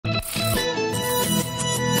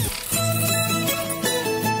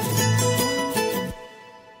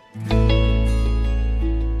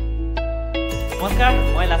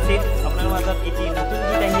lachit আপোনালোকৰ মাজত এটি নতুন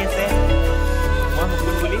গীত আহি আছে মই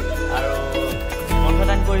সপোন বুলি আৰু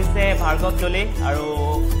কণ্ঠদান কৰিছে ভাৰ্গৱ Doley আৰু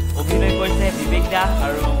অভিনয় কৰিছে Vivek দা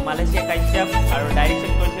আৰু মালয়েছিয়া কাশ্যপ আৰু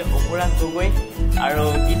ডাইৰেকশ্যন কৰিছে Apuraj Gogoi আৰু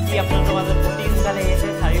গীতটি আপোনালোকৰ মাজত অতি সোনকালে আহি আছে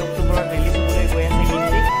 4 অক্টোবৰত ৰিলিজ হ'বলৈ গৈ আছে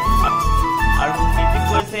গীতটি আৰু মিউজিক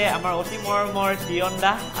কৰিছে আমাৰ অতি মৰমৰ দিয়ন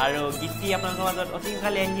দা আৰু গীতটি আপোনালোকৰ মাজত অতি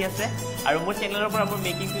সোনকালে আহি আছে আৰু মোৰ চেনেলৰ পৰা মই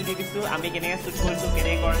মেকিংটো দি দিছোঁ আমি কেনেকৈ শ্বুট কৰিছোঁ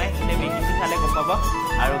কেনেকৈ কৰা নাই সেই মেকিংটো চালে গম পাব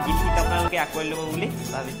আৰু গীতটি আপোনালোকে আঁকোৱালি ল'ব বুলি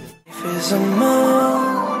ভাবিছোঁ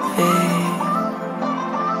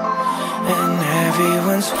And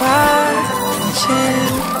everyone's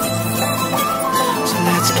watching, so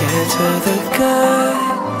let's get to the good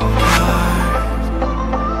part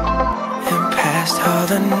and past all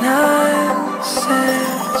the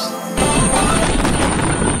nonsense.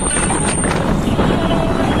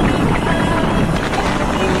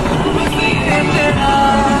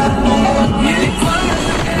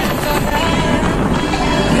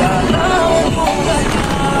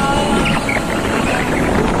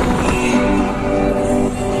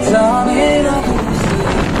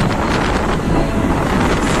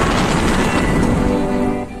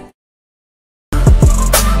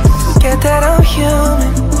 Forget that I'm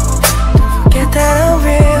human, forget that I'm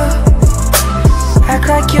real. Act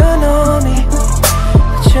like you know me,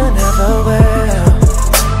 but you never will.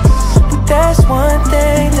 But there's one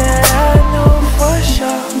thing that I know for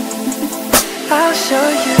sure, I'll show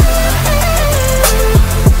you,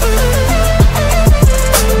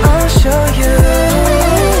 I'll show you,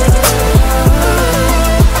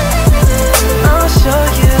 I'll show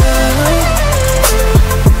you,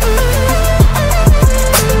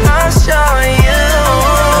 I'll show you.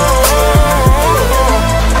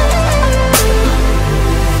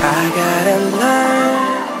 I gotta learn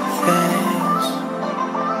things,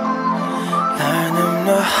 learn them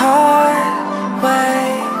the hard way.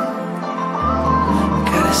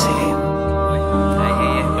 Gotta see.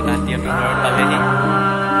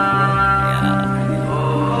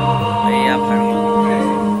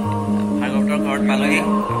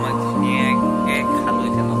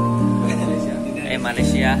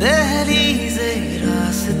 Malaysia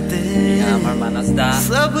আমার মানস দা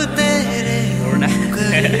সব তেরে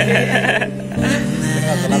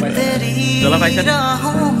তোলা পাইছা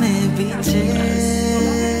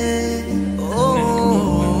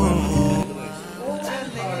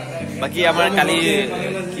বাকি আমার কালি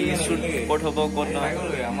কি shoot code হবো কোন নয়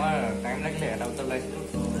আমার টাইম লাগলে এটা উত্তর লাগবে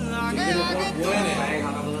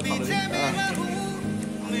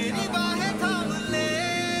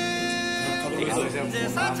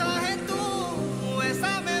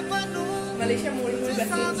Malaysia mori basi.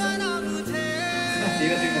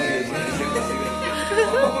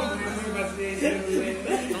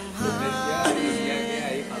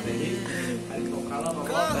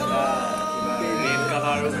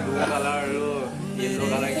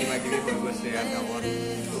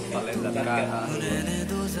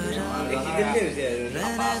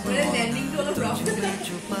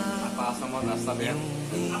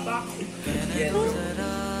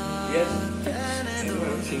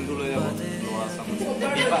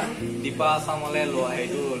 Dipa samole lo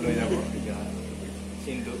itu lo jabo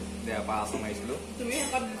Sindu dia apa samaislu তুমি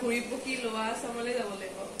এখন ঘুরি পকি লোৱা samole যাব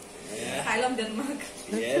লাগিব খাইলাম ডেনমাৰ্ক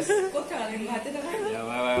yes কত খাইলাম ভাতে না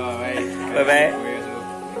bye bye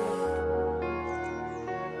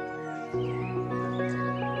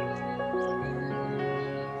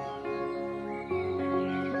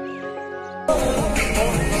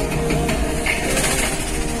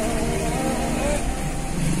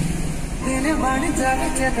बन जावे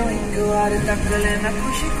जदों एक बार तक लेना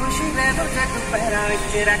खुशी खुशी ले दो जग पैरा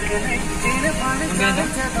विच रख ले दिल बन जावे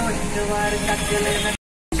जदों एक बार तक लेना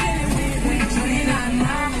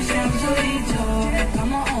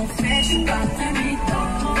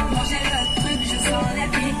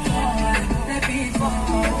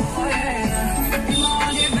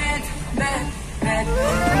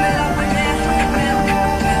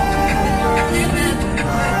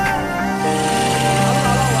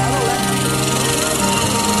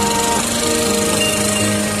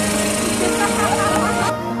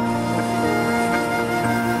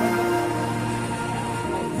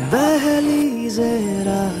दहलीज़े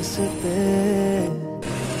रास्ते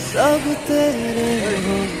सब तेरे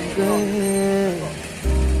हो गए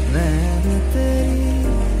नैन तेरी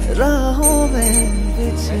राहों में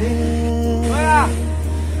बिछे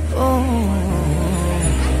ओ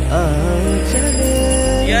आओ चले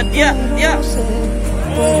dia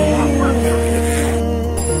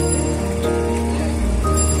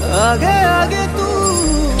आगे आगे तू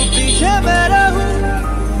पीछे मैं रहूं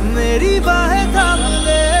मेरी बाहें थाम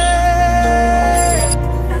ले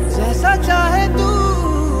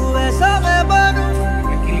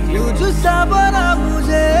सा बना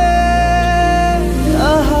मुझे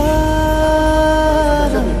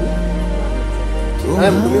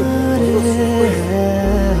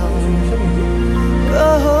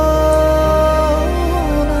कहो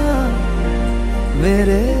ना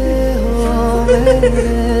मेरे हो मेरे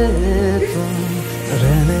तुम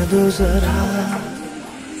रहने दो जरा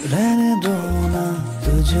रहने दो ना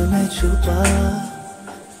तुझ में छुपा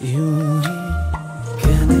यूं ही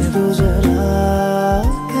कहने दो जरा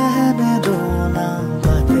कहने दो ना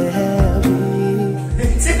बातें हैं अभी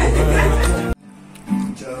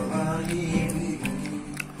जवानी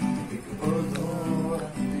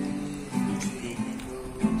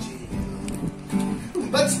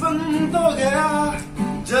बचपन तो गया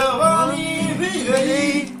जवानी भी गई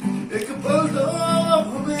एक पल तो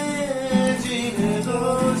हमें जीने दो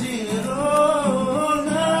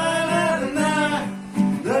ना ना ना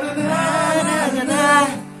ना ना ना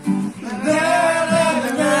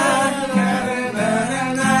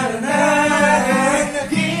ना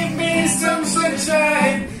give me some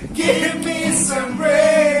sunshine give me some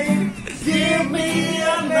rain give me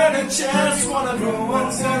another chance wanna grow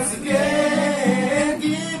once again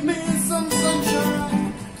give me some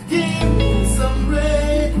sunshine give me some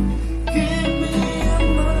rain give me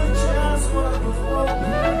another chance wanna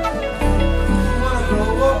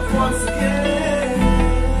grow up once again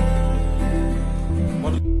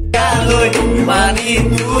Mani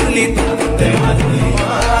tulit temani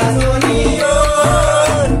mazonion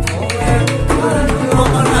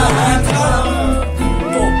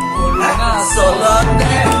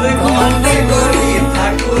solate konde gori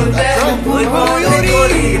thakute konde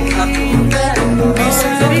gori thakute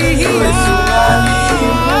bisari sunali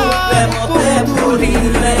premote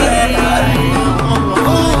purile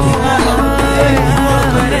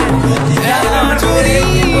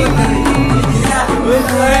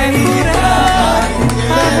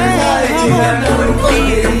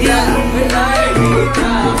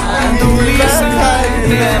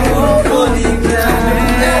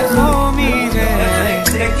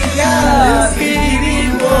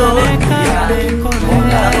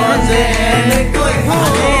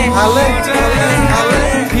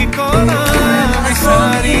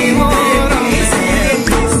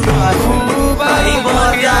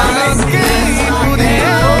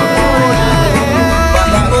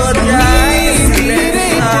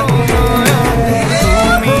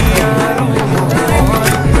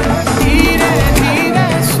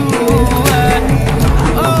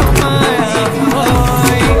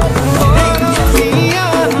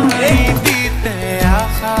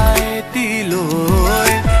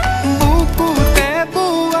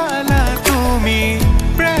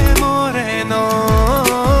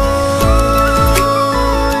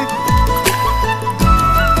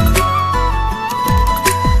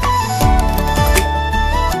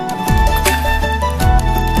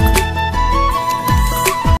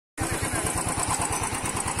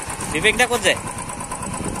Vivek da kod jay?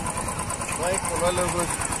 Moi kola logo.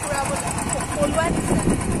 Polwa disa.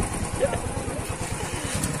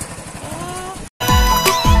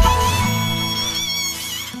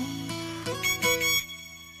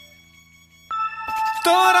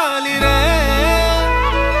 Torali re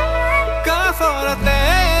kafarate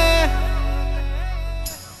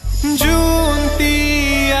junti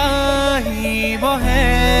ahi bohe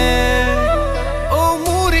o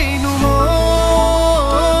murinu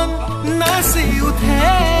mon nasi uthe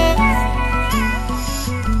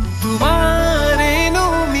tumare no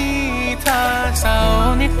mitha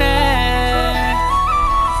saonite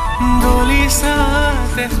Doley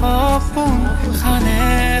sate Xopun khane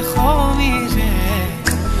khomije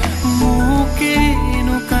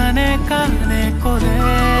Mukinu kane kane kore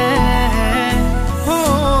Ho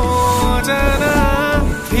jana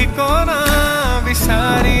thikona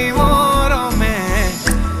bisari moro me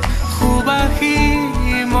khubahi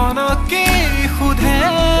mono ki khudhe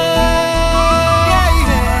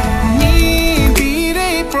ni dire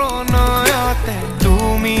pronoyote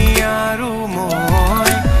tumi aru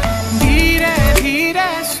moi dhire dhire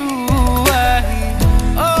suahi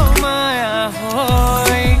o maya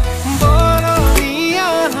hoy boroniya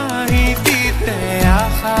hi tite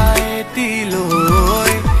akhae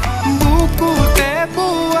tiloi bukute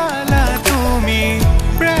buala tumi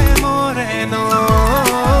premore noi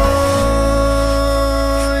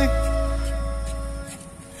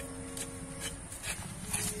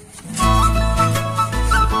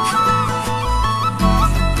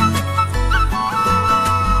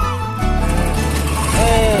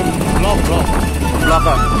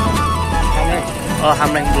Blocker. Oh,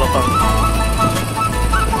 hamreng blocker.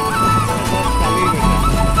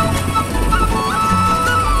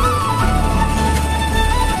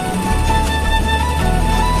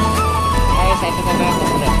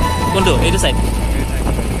 কোনটো এইটো side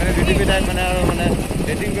মানে BTP type মানে আৰু মানে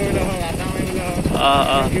dating কৰিবলৈ হওক আড্ডা মাৰিবলৈ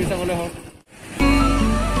হওক ভিউ চাবলৈ হওক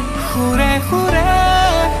সুৰে সুৰে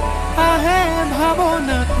আহে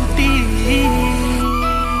ভাৱনা কুটি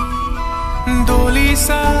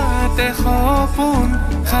দলিছাতে সপোন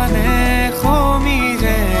খানে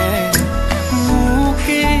খমিৰে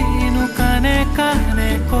মোকেনো কানে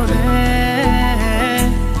কানে ক'লে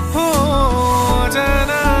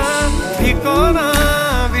জানা ঠিকনা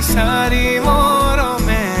বিচাৰি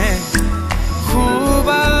মৰমে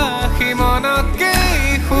খুবাসি মনকে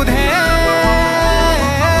সোধে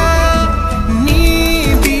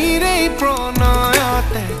নিবিৰে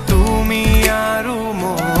প্ৰণয়তে তুমি আৰু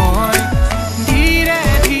মই ধীৰে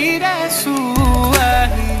ধীৰে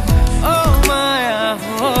চুৱাহি মায়া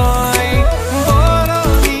হৈ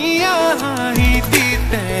বৰণীয়া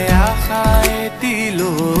হাঁহিতে আশাই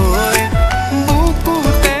দিলৈ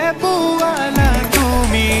বুকুতে পোৱালা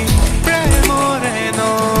তুমি প্ৰেমৰে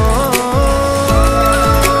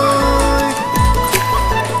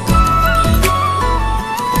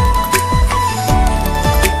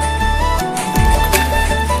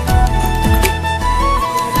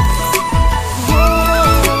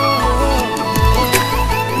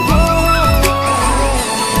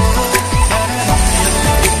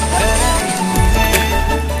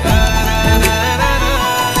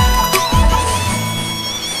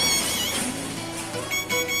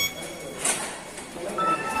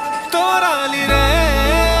তৰালিৰে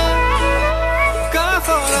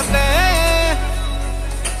কাষৰতে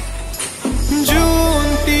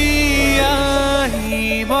জোনটি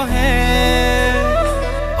আহিবহে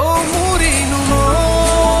মোৰিনো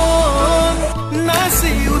মন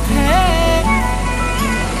নাচি উঠে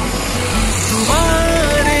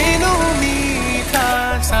তোমাৰেনো মিঠা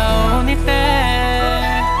চাউনিতে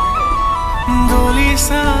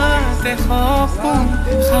দলিছাতে সপোন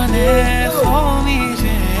খানে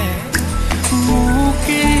খমিৰে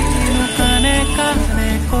মোকেনো কানে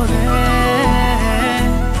কানে ক'লে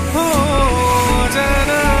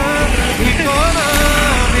জানা ঠিকনা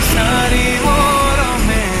বিচাৰি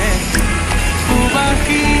মৰমে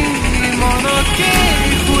খুবাসি মনকে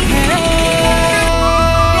সোধে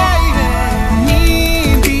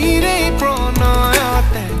নিবিৰে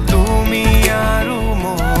প্ৰণয়তে তুমি আৰু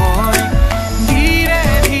মই ধীৰে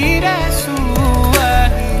ধীৰে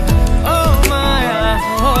চুৱাহি মায়া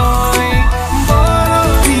হৈ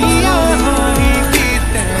বৰণীয়া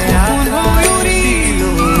হাঁহিতে আশাই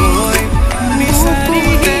দিলৈ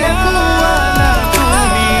বিচাৰিতে পোৱালা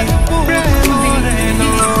তুমি প্ৰেমৰে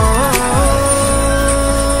নৈ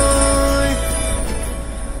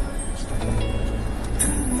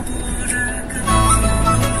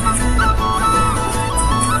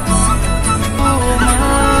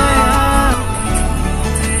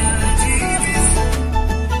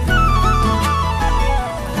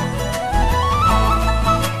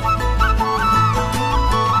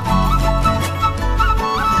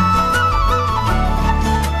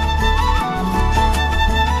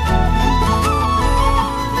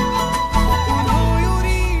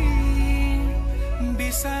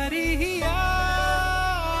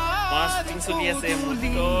মাষ্টিং চলি আছে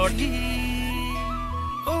মুটত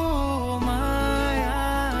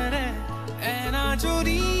মায়াৰে এনা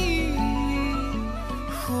জুৰি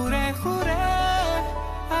সুৰে সুৰে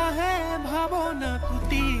আহে ভাৱনা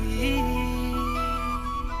কুটি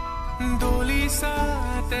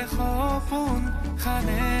দলিছাতে সপোন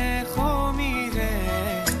খানে খমিৰে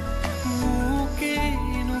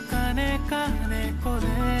মোকেনো কানে কানে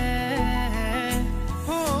ক'লে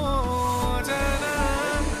জানা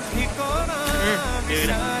ঠিকনা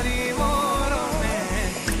বিচাৰি মৰমে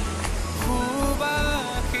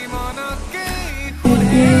খুবাসি মনকে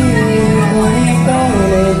সোধে